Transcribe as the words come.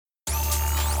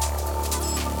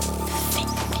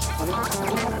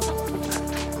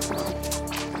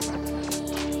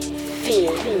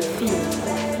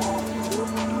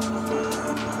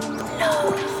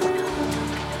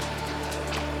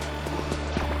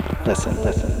Listen.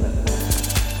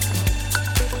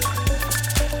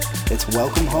 It's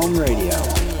Welcome Home Radio.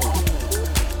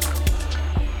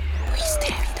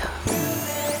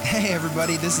 Hey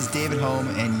everybody, this is David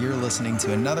Hohme, and you're listening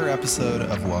to another episode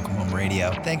of Welcome Home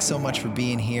Radio. Thanks so much for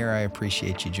being here. I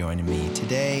appreciate you joining me.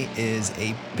 Today is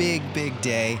a big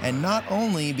day, and not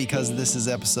only because this is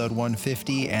episode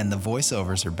 150 and the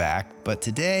voiceovers are back, but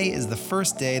today is the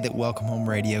first day that Welcome Home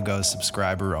Radio goes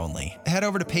subscriber only. Head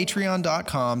over to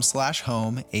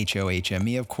patreon.com/home,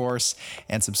 H-O-H-M-E of course,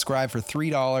 and subscribe for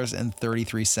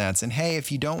 $3.33. And hey,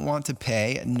 if you don't want to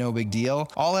pay, no big deal.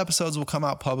 All episodes will come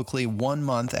out publicly 1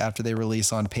 month after they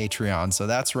release on Patreon. So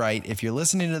that's right, if you're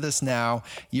listening to this now,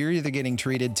 you're either getting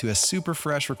treated to a super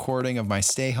fresh recording of my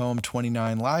Stay Home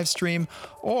 29 live stream,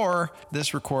 or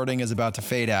this recording is about to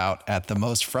fade out at the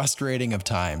most frustrating of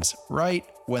times, right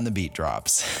when the beat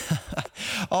drops.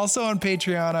 Also on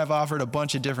Patreon, I've offered a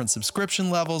bunch of different subscription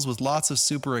levels with lots of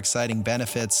super exciting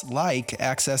benefits, like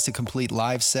access to complete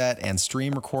live set and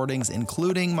stream recordings,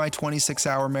 including my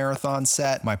 26-hour marathon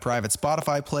set, my private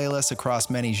Spotify playlist across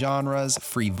many genres,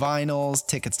 free vinyls,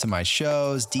 tickets to my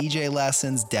shows, DJ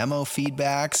lessons, demo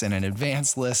feedbacks, and an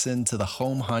advanced listen to the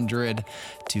Home 100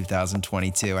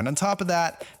 2022. And on top of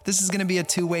that, this is going to be a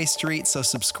two-way street, so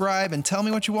subscribe and tell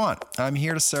me what you want. I'm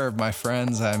here to serve, my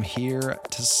friends. I'm here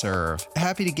to serve.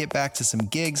 Happy to get back to some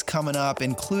gigs coming up,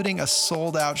 including a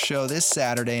sold-out show this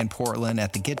Saturday in Portland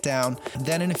at the Get Down.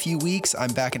 Then in a few weeks,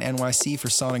 I'm back in NYC for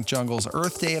Sonic Jungle's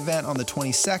Earth Day event on the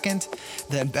 22nd.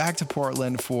 Then back to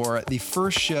Portland for the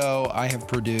first show I have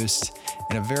produced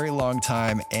in a very long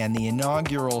time and the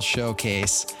inaugural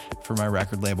showcase for my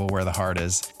record label Where the Heart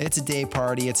Is. It's a day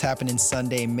party. It's happening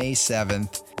Sunday, May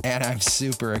 7th. And I'm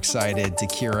super excited to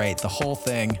curate the whole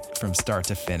thing from start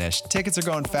to finish. Tickets are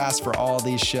going fast for all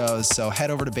these shows, so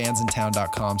head over to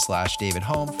bandsintown.com/David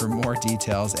Hohme for more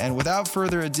details. And without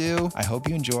further ado, I hope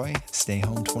you enjoy Stay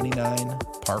Home 29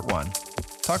 Part 1.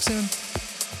 Talk soon.